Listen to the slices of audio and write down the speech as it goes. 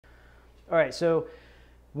All right, so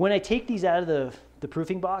when I take these out of the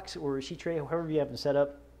proofing box or sheet tray, however you have them set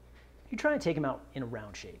up, you're trying to take them out in a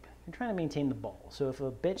round shape. You're trying to maintain the ball. So if a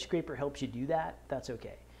bench scraper helps you do that, that's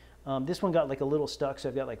okay. This one got like a little stuck, so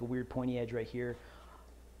I've got like a weird pointy edge right here.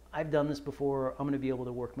 I've done this before. I'm going to be able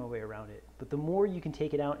to work my way around it. But the more you can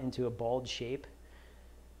take it out into a balled shape,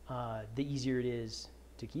 the easier it is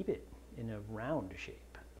to keep it in a round shape.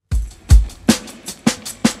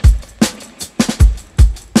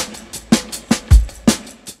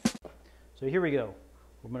 So here we go.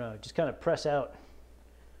 We're going to just kind of press out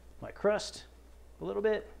my crust a little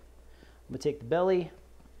bit. I'm going to take the belly,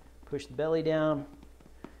 push the belly down,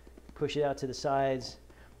 push it out to the sides,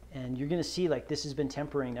 and you're going to see like this has been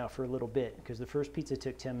tempering now for a little bit because the first pizza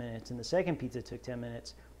took 10 minutes and the second pizza took 10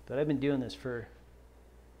 minutes, but I've been doing this for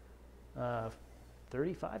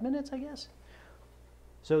 35 minutes, I guess.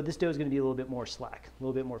 So this dough is going to be a little bit more slack, a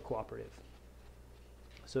little bit more cooperative.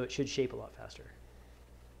 So it should shape a lot faster.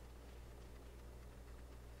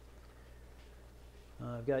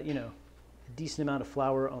 I've got, you know, a decent amount of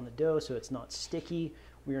flour on the dough so it's not sticky.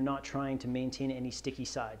 We are not trying to maintain any sticky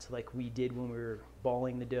sides like we did when we were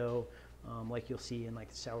balling the dough, like you'll see in like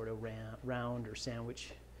the sourdough round or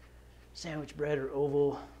sandwich bread or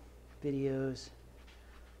oval videos.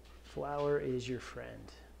 Flour is your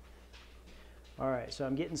friend. All right, so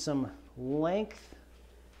I'm getting some length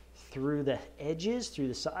through the edges, through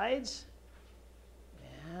the sides.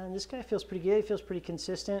 And this guy feels pretty good. He feels pretty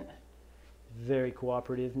consistent. Very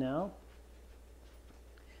cooperative now.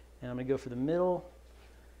 And I'm going to go for the middle.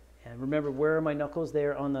 And remember, where are my knuckles?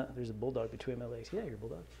 There on the, there's a bulldog between my legs. Yeah, you're a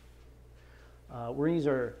bulldog. We're going to use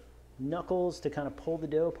our knuckles to kind of pull the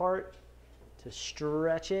dough apart, to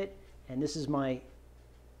stretch it. And this is my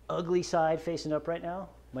ugly side facing up right now.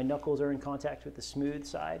 My knuckles are in contact with the smooth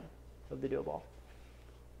side of the dough ball.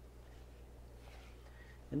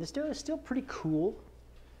 And this dough is still pretty cool.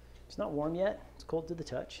 It's not warm yet. It's cold to the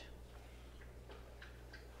touch.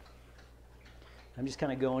 I'm just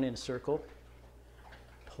kind of going in a circle,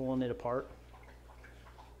 pulling it apart.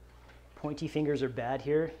 Pointy fingers are bad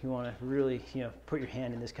here. You want to really, you know, put your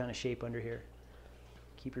hand in this kind of shape under here.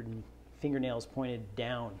 Keep your fingernails pointed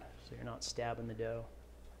down so you're not stabbing the dough.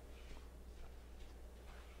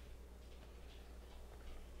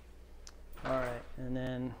 All right, and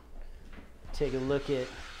then take a look at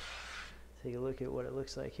what it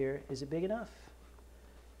looks like here. Is it big enough?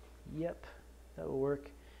 Yep, that will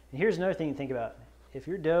work. And here's another thing to think about. If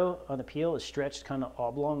your dough on the peel is stretched kind of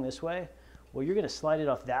oblong this way, well, you're going to slide it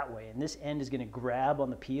off that way, and this end is going to grab on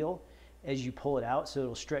the peel as you pull it out, so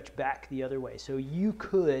it'll stretch back the other way. So you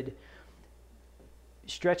could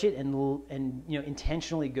stretch it and you know,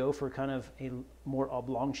 intentionally go for kind of a more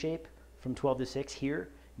oblong shape from 12 to 6 here,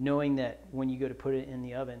 knowing that when you go to put it in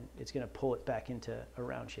the oven, it's going to pull it back into a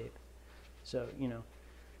round shape. So, you know,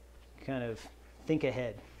 kind of think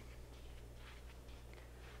ahead.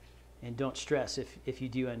 And don't stress if you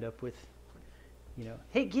do end up with, you know,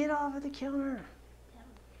 hey, get off of the counter.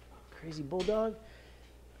 Crazy bulldog.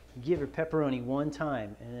 Give her pepperoni one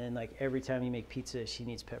time, and then like every time you make pizza, she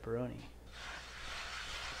needs pepperoni.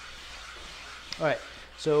 All right,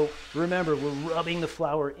 so remember, we're rubbing the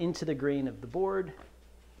flour into the grain of the board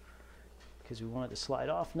because we want it to slide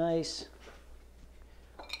off nice.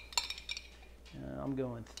 I'm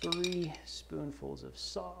going 3 spoonfuls of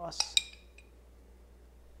sauce.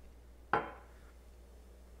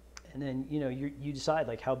 And then, you know, you decide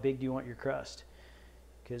like how big do you want your crust,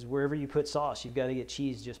 because wherever you put sauce, you've got to get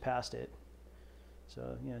cheese just past it.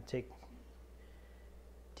 So, you know, take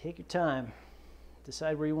your time,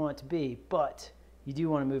 decide where you want it to be, but you do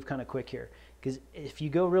want to move kind of quick here, because if you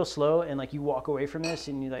go real slow and like you walk away from this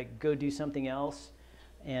and you like go do something else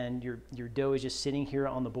and your dough is just sitting here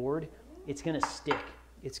on the board, it's going to stick.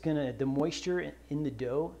 It's going to, the moisture in the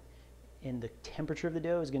dough and the temperature of the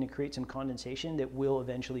dough is going to create some condensation that will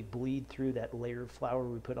eventually bleed through that layer of flour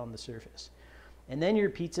we put on the surface. And then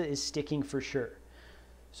your pizza is sticking for sure.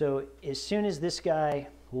 So as soon as this guy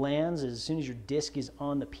lands, as soon as your disc is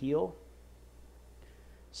on the peel,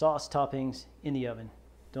 sauce toppings in the oven.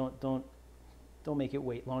 Don't make it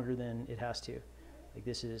wait longer than it has to. Like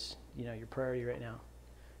this is, you know, your priority right now.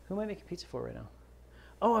 Who am I making pizza for right now?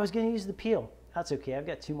 Oh, I was going to use the peel. That's okay. I've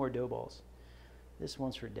got 2 more dough balls. This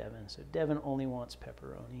one's for Devin. So Devin only wants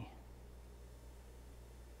pepperoni.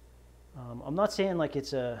 I'm not saying like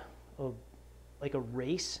it's like a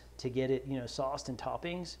race to get it, you know, sauced and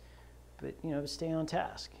toppings, but you know, stay on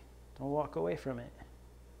task. Don't walk away from it.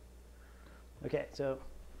 Okay, so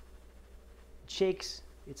it shakes,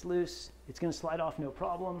 it's loose, it's going to slide off no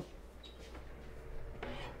problem.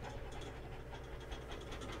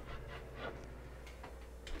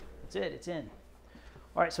 That's it, it's in.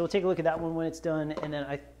 All right, so we'll take a look at that one when it's done, and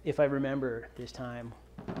then if I remember this time,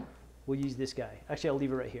 we'll use this guy. Actually, I'll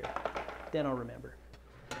leave it right here. Then I'll remember.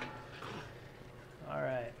 All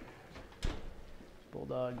right,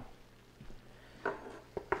 Bulldog.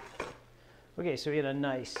 Okay, so we got a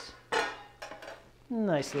nice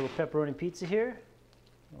little pepperoni pizza here.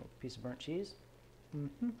 A little piece of burnt cheese.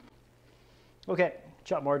 Okay,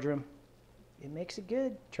 chopped marjoram. It makes it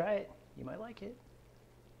good. Try it. You might like it.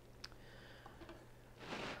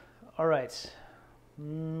 All right.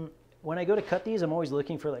 When I go to cut these, I'm always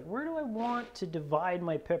looking for like, where do I want to divide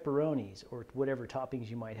my pepperonis or whatever toppings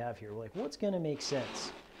you might have here? Like, what's going to make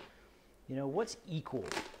sense? You know, what's equal?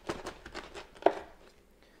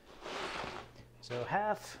 So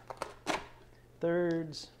half,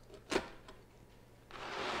 thirds,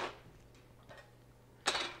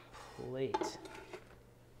 plate.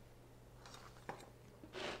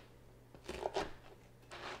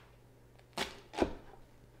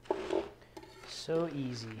 So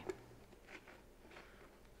easy.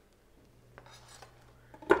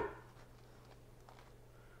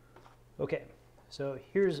 Okay, so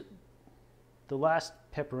here's the last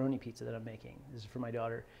pepperoni pizza that I'm making. This is for my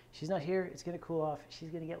daughter. She's not here. It's going to cool off. She's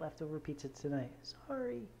going to get leftover pizza tonight.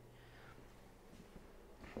 Sorry.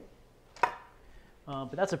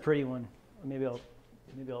 But that's a pretty one. Maybe I'll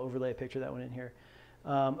overlay a picture of that one in here.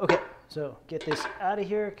 Okay, so get this out of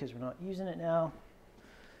here because we're not using it now.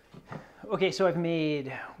 Okay, so I've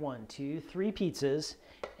made 1, 2, 3 pizzas,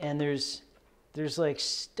 and there's like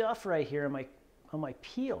stuff right here on my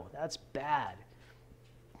peel. That's bad.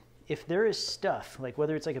 If there is stuff, like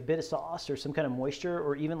whether it's like a bit of sauce or some kind of moisture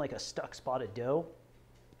or even like a stuck spot of dough,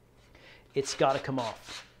 it's got to come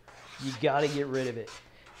off. You got to get rid of it.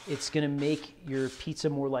 It's going to make your pizza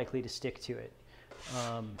more likely to stick to it.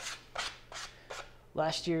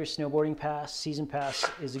 Last year's snowboarding pass, season pass,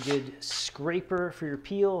 is a good scraper for your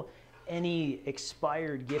peel. Any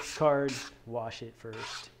expired gift card, wash it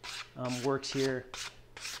first. Works here.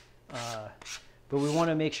 But we want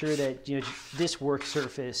to make sure that this work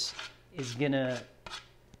surface is gonna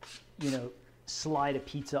slide a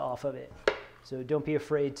pizza off of it. So don't be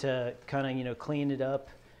afraid to kind of clean it up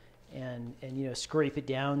and scrape it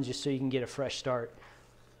down just so you can get a fresh start.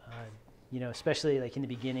 Especially like in the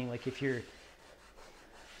beginning, like if you're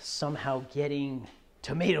somehow getting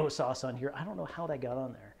tomato sauce on here, I don't know how that got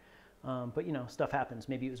on there, but stuff happens.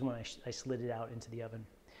 Maybe it was when I slid it out into the oven.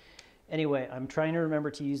 Anyway, I'm trying to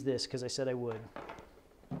remember to use this because I said I would.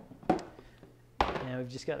 And we've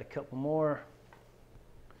just got a couple more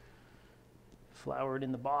floured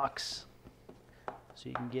in the box so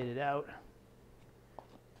you can get it out.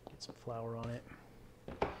 Get some flour on it.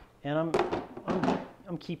 And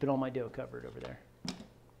I'm keeping all my dough covered over there.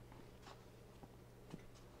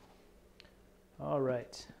 All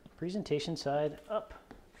right, presentation side up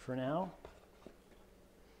for now.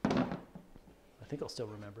 I think I'll still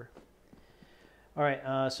remember. All right,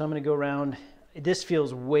 so I'm gonna go around. This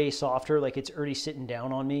feels way softer, like it's already sitting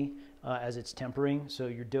down on me as it's tempering. So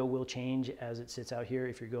your dough will change as it sits out here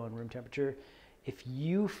if you're going room temperature. If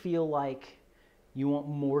you feel like you want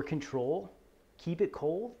more control, keep it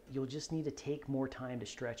cold. You'll just need to take more time to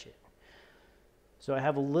stretch it. So I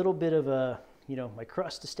have a little bit of my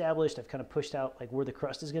crust established. I've kind of pushed out like where the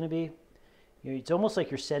crust is gonna be. It's almost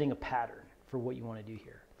like you're setting a pattern for what you wanna do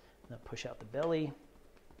here. Now push out the belly.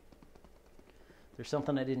 There's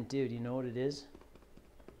something I didn't do. Do you know what it is?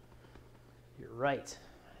 You're right.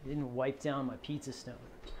 I didn't wipe down my pizza stone.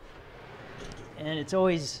 And it's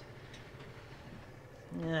always,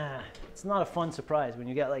 it's not a fun surprise when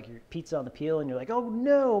you got like your pizza on the peel and you're like, oh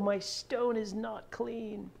no, my stone is not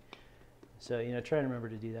clean. So, try and remember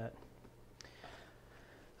to do that.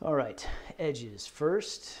 All right, edges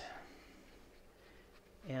first.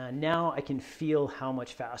 And now I can feel how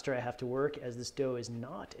much faster I have to work as this dough is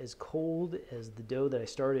not as cold as the dough that I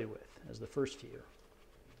started with, as the first few.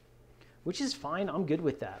 Which is fine, I'm good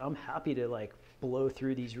with that. I'm happy to like blow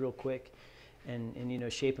through these real quick and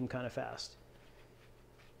shape them kind of fast.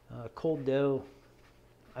 Cold dough,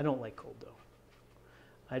 I don't like cold dough.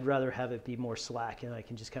 I'd rather have it be more slack and I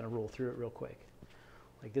can just kind of roll through it real quick.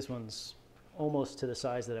 Like this one's almost to the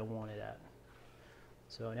size that I want it at.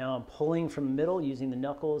 So now I'm pulling from the middle using the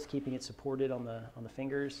knuckles, keeping it supported on the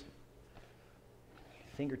fingers.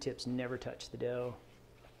 Fingertips never touch the dough.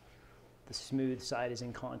 The smooth side is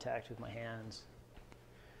in contact with my hands.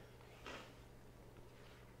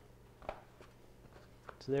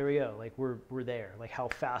 So there we go, like we're there. Like how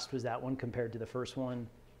fast was that one compared to the first one,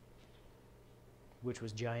 which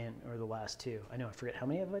was giant, or the last two? I know, I forget, how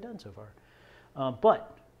many have I done so far?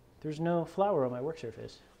 But there's no flour on my work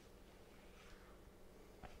surface.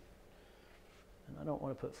 I don't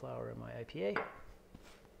want to put flour in my IPA.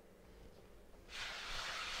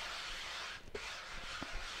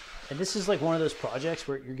 And this is like one of those projects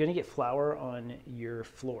where you're going to get flour on your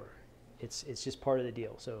floor. It's just part of the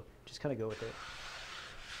deal. So just kind of go with it.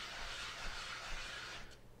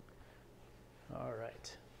 All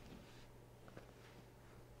right.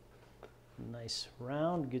 Nice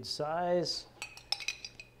round, good size.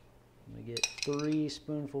 I'm going to get 3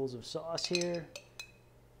 spoonfuls of sauce here.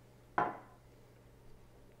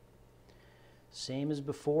 Same as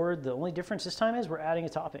before. The only difference this time is we're adding a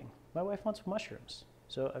topping. My wife wants mushrooms.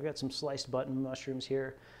 So I've got some sliced button mushrooms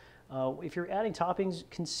here. If you're adding toppings,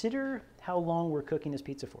 consider how long we're cooking this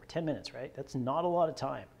pizza for. 10 minutes, right? That's not a lot of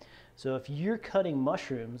time. So if you're cutting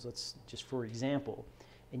mushrooms, let's just for example,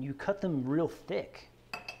 and you cut them real thick,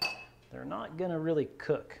 they're not gonna really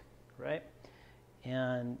cook, right?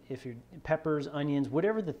 And if you're peppers, onions,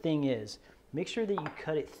 whatever the thing is, make sure that you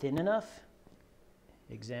cut it thin enough.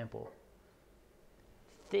 Example,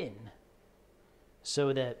 thin,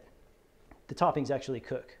 so that the toppings actually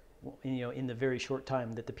cook, in the very short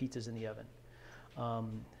time that the pizza's in the oven.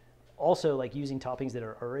 Also, like using toppings that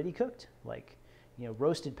are already cooked, like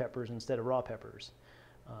roasted peppers instead of raw peppers,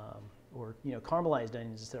 or caramelized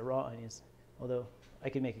onions instead of raw onions. Although I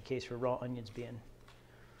could make a case for raw onions being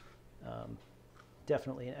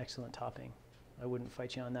definitely an excellent topping. I wouldn't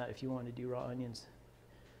fight you on that if you wanted to do raw onions.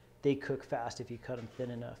 They cook fast if you cut them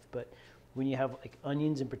thin enough, but when you have like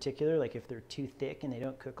onions in particular, like if they're too thick and they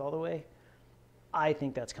don't cook all the way, I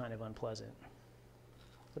think that's kind of unpleasant,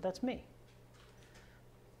 but that's me.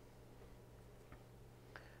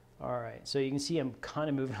 All right, so you can see I'm kind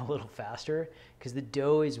of moving a little faster because the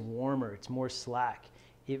dough is warmer, it's more slack.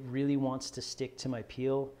 It really wants to stick to my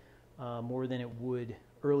peel more than it would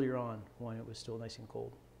earlier on when it was still nice and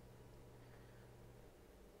cold.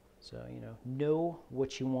 So, know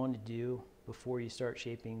what you want to do before you start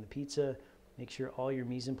shaping the pizza. Make sure all your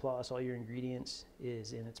mise en place, all your ingredients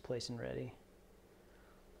is in its place and ready.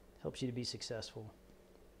 Helps you to be successful,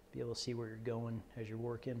 be able to see where you're going as you're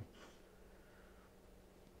working.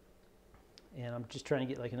 And I'm just trying to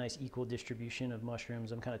get like a nice equal distribution of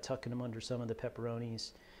mushrooms. I'm kind of tucking them under some of the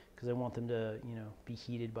pepperonis because I want them to, be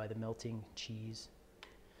heated by the melting cheese.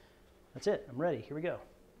 That's it, I'm ready, here we go.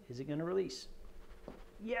 Is it gonna release?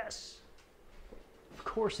 Yes, of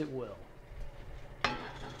course it will.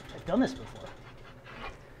 I've done this before.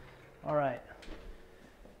 All right,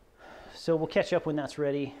 so we'll catch up when that's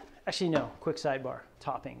ready. Actually, no, quick sidebar,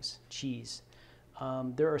 toppings, cheese.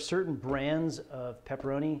 There are certain brands of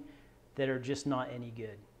pepperoni that are just not any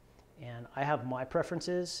good. And I have my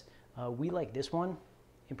preferences. We like this one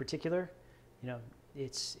in particular.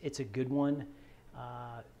 It's a good one.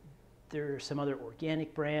 There are some other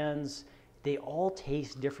organic brands. They all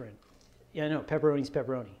taste different. Yeah, I know, pepperoni's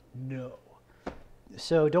pepperoni. No.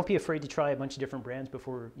 So don't be afraid to try a bunch of different brands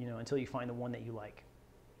before, until you find the one that you like.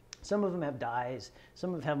 Some of them have dyes,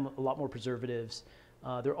 some of them have a lot more preservatives.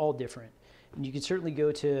 They're all different. And you can certainly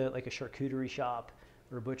go to like a charcuterie shop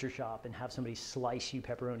or a butcher shop and have somebody slice you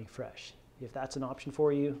pepperoni fresh. If that's an option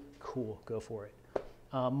for you, cool, go for it.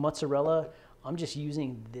 Mozzarella, I'm just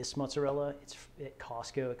using this mozzarella. It's at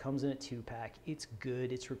Costco, it comes in a 2-pack. It's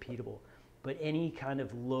good, it's repeatable. But any kind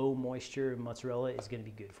of low moisture mozzarella is gonna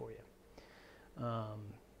be good for you.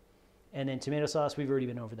 And then tomato sauce, we've already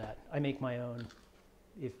been over that. I make my own.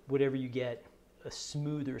 If whatever you get, a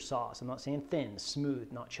smoother sauce, I'm not saying thin,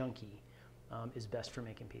 smooth, not chunky, is best for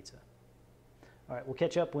making pizza. All right, we'll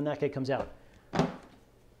catch up when that guy comes out.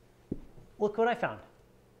 Look what I found.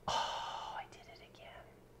 Oh, I did it again.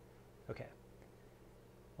 Okay,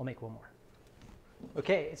 I'll make one more.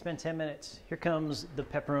 Okay, it's been 10 minutes. Here comes the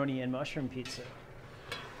pepperoni and mushroom pizza.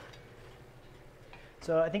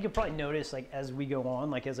 So I think you'll probably notice, like as we go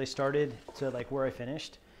on, like as I started to like where I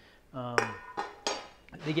finished,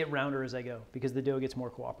 they get rounder as I go because the dough gets more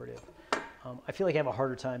cooperative. I feel like I have a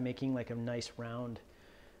harder time making like a nice round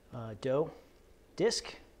dough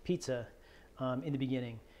disc pizza in the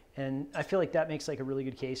beginning. And I feel like that makes like a really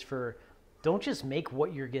good case for, don't just make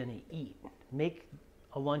what you're gonna eat. Make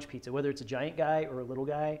a lunch pizza, whether it's a giant guy or a little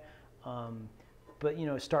guy. But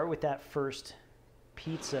start with that first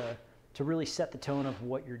pizza to really set the tone of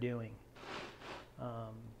what you're doing.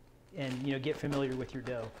 And get familiar with your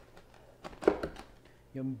dough.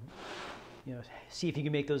 See if you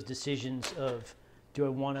can make those decisions of, do I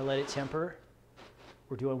want to let it temper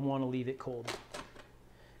or do I want to leave it cold?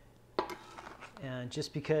 And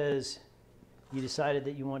just because you decided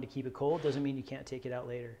that you wanted to keep it cold doesn't mean you can't take it out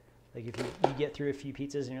later. Like if you get through a few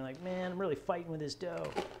pizzas and you're like, man, I'm really fighting with this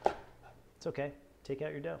dough. It's okay, take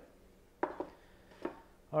out your dough.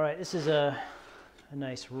 All right, this is a a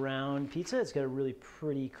nice round pizza. It's got a really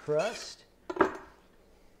pretty crust.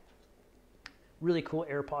 Really cool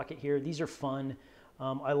air pocket here. These are fun.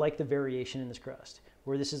 I like the variation in this crust,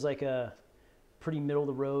 where this is like a pretty middle of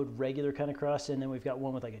the road, regular kind of crust, and then we've got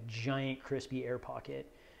one with like a giant crispy air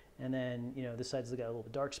pocket. And then, you know, this side's got a little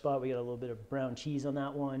bit dark spot. We got a little bit of brown cheese on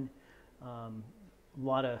that one. A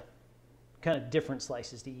lot of kind of different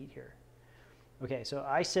slices to eat here. Okay, so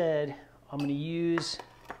I said I'm gonna use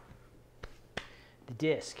the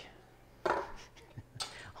disc.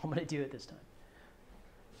 I'm gonna do it this time.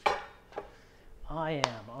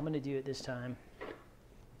 I'm gonna do it this time.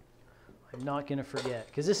 I'm not gonna forget,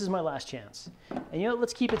 because this is my last chance. And you know,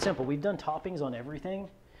 let's keep it simple. We've done toppings on everything.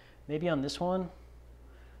 Maybe on this one,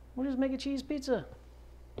 we'll just make a cheese pizza.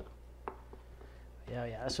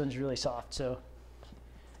 Yeah, this one's really soft, so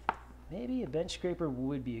maybe a bench scraper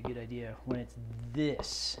would be a good idea when it's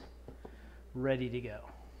this ready to go.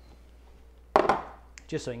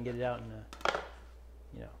 Just so I can get it out in a,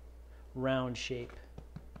 you know, round shape.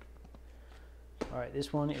 All right,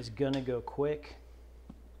 this one is gonna go quick.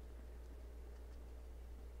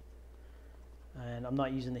 And I'm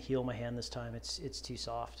not using the heel of my hand this time. It's too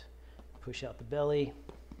soft. Push out the belly.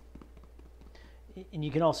 And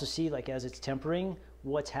you can also see, like, as it's tempering,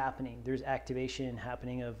 what's happening. There's activation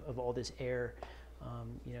happening of all this air.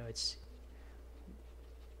 You know, it's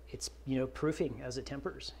you know, proofing as it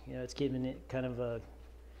tempers. You know, it's giving it kind of a,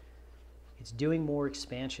 it's doing more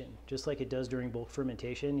expansion, just like it does during bulk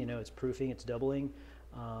fermentation. You know, it's proofing, it's doubling.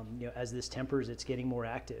 You know, as this tempers, it's getting more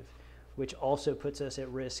active, which also puts us at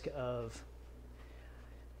risk of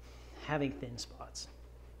having thin spots,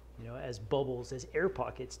 you know, as bubbles, as air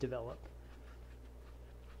pockets develop.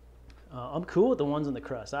 I'm cool with the ones on the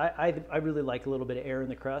crust. I really like a little bit of air in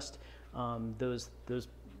the crust. Those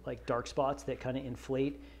like dark spots that kind of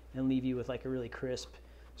inflate and leave you with like a really crisp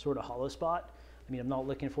sort of hollow spot. I mean, I'm not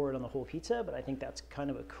looking for it on the whole pizza, but I think that's kind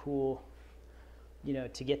of a cool, you know,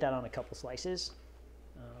 to get that on a couple slices.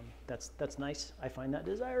 That's nice. I find that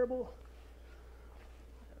desirable.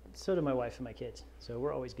 So do my wife and my kids. So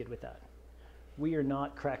we're always good with that. We are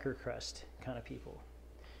not cracker crust kind of people.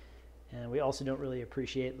 And we also don't really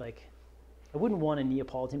appreciate, like, I wouldn't want a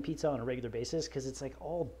Neapolitan pizza on a regular basis because it's like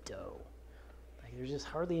all dough. Like, there's just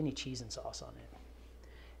hardly any cheese and sauce on it.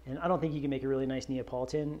 And I don't think you can make a really nice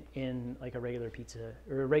Neapolitan in like a regular pizza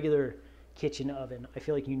or a regular kitchen oven. I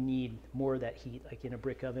feel like you need more of that heat, like in a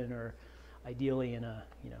brick oven or ideally in a,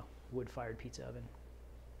 you know, wood-fired pizza oven.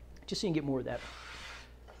 Just so you can get more of that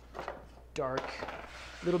dark,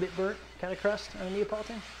 little bit burnt kind of crust on a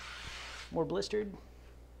Neapolitan, more blistered.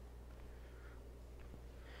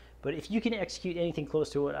 But if you can execute anything close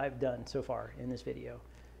to what I've done so far in this video,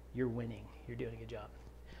 you're winning. You're doing a good job.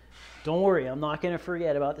 Don't worry, I'm not going to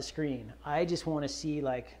forget about the screen. I just want to see,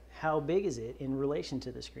 like, how big is it in relation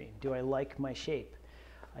to the screen? Do I like my shape?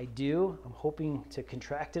 I do. I'm hoping to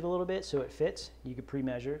contract it a little bit so it fits. You could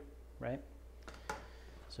pre-measure, right?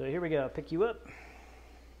 So here we go. Pick you up.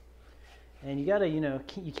 And you gotta, you know,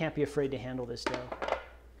 you can't be afraid to handle this dough.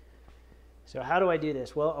 So how do I do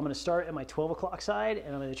this? Well, I'm gonna start at my 12 o'clock side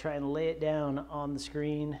and I'm gonna try and lay it down on the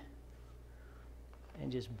screen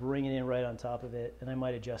and just bring it in right on top of it. And I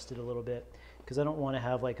might adjust it a little bit because I don't want to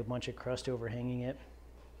have like a bunch of crust overhanging it.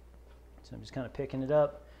 So I'm just kind of picking it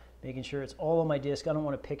up, making sure it's all on my disc. I don't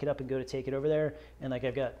want to pick it up and go to take it over there and like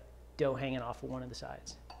I've got dough hanging off of one of the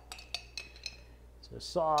sides. So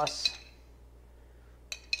sauce,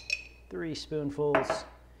 3 spoonfuls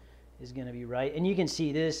is going to be right. And you can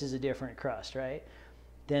see this is a different crust, right,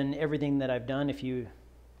 than everything that I've done. If you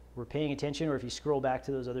were paying attention or if you scroll back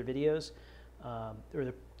to those other videos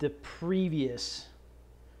or the previous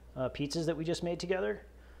pizzas that we just made together,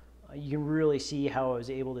 you can really see how I was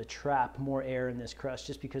able to trap more air in this crust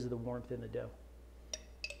just because of the warmth in the dough.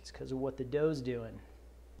 It's because of what the dough's doing.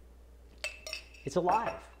 It's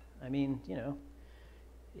alive. I mean, you know,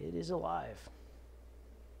 it is alive.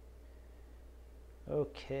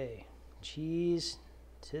 Okay, cheese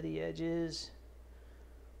to the edges.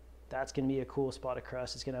 That's going to be a cool spot of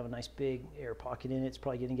crust. It's going to have a nice big air pocket in it. It's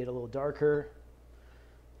probably going to get a little darker.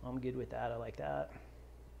 I'm good with that. I like that.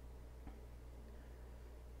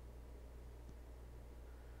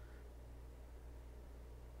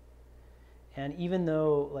 And even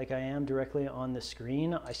though like I am directly on the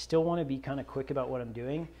screen, I still want to be kind of quick about what I'm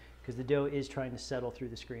doing because the dough is trying to settle through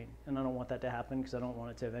the screen. And I don't want that to happen because I don't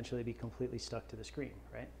want it to eventually be completely stuck to the screen,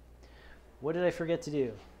 right? What did I forget to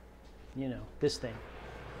do? You know, this thing.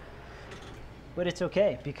 But it's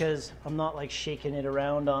okay because I'm not like shaking it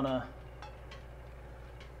around on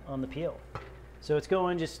the peel. So it's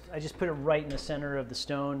going I just put it right in the center of the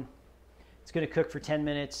stone. It's going to cook for 10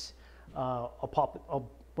 minutes.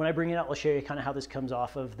 When I bring it out, I'll show you kind of how this comes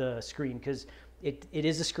off of the screen, because it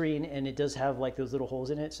is a screen and it does have like those little holes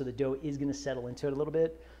in it, so the dough is going to settle into it a little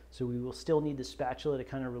bit. So we will still need the spatula to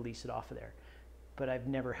kind of release it off of there. But I've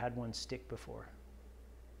never had one stick before.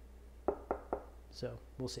 So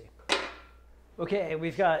we'll see. Okay,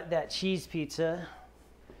 we've got that cheese pizza.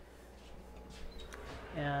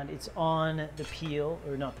 And it's on the peel,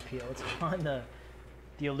 or not the peel, it's on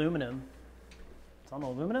the aluminum. It's on the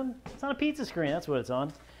aluminum? It's on a pizza screen, that's what it's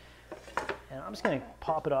on. And I'm just gonna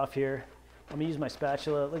pop it off here. I'm gonna use my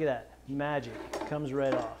spatula. Look at that, magic, comes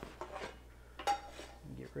right off.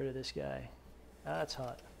 Get rid of this guy. That's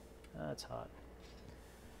hot, that's hot.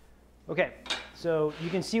 Okay, so you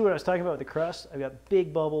can see what I was talking about with the crust. I've got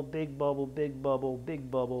big bubble, big bubble, big bubble,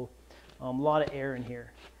 big bubble. A lot of air in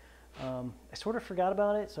here. I sort of forgot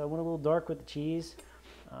about it, so I went a little dark with the cheese,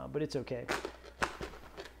 but it's okay.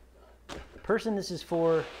 The person this is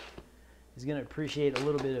for is going to appreciate a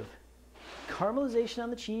little bit of caramelization on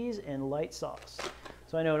the cheese and light sauce.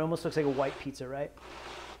 So I know it almost looks like a white pizza, right?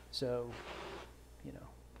 So, you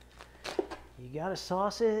know, you got to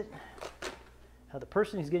sauce it how the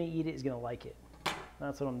person who's going to eat it is going to like it.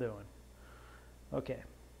 That's what I'm doing. Okay.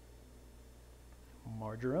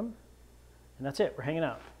 Marjoram. And that's it. We're hanging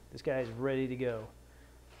out. This guy is ready to go.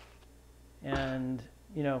 And,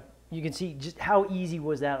 you know, you can see just how easy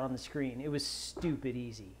was that on the screen. It was stupid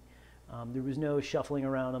easy. There was no shuffling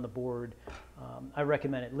around on the board. I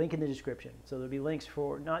recommend it. Link in the description. So there'll be links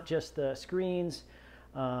for not just the screens,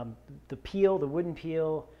 the peel, the wooden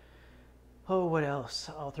peel. Oh, what else?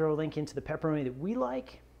 I'll throw a link into the pepperoni that we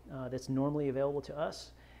like, that's normally available to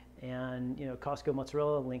us. And, you know, Costco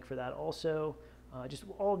mozzarella, link for that also. Just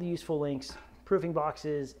all the useful links. Proofing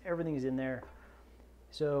boxes, everything is in there.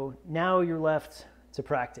 So now you're left to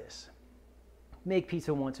practice. Make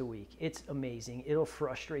pizza once a week. It's amazing. It'll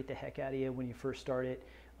frustrate the heck out of you when you first start it.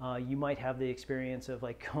 You might have the experience of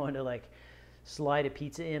like going to like slide a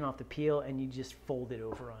pizza in off the peel and you just fold it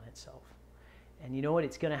over on itself. And you know what?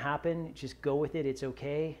 It's going to happen. Just go with it. It's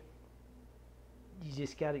okay. You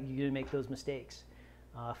just got to, you're going to make those mistakes.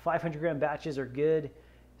 500 gram batches are good.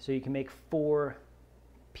 So you can make 4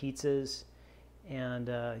 pizzas. And,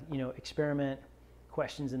 you know, experiment,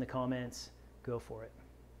 questions in the comments, go for it.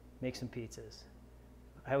 Make some pizzas.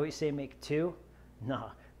 I always say make 2. Nah,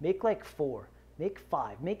 make like 4, make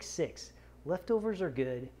 5, make 6. Leftovers are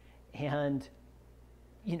good. And,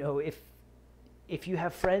 you know, if you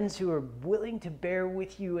have friends who are willing to bear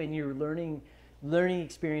with you and you're learning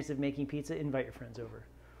experience of making pizza, invite your friends over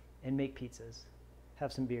and make pizzas.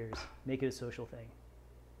 Have some beers. Make it a social thing.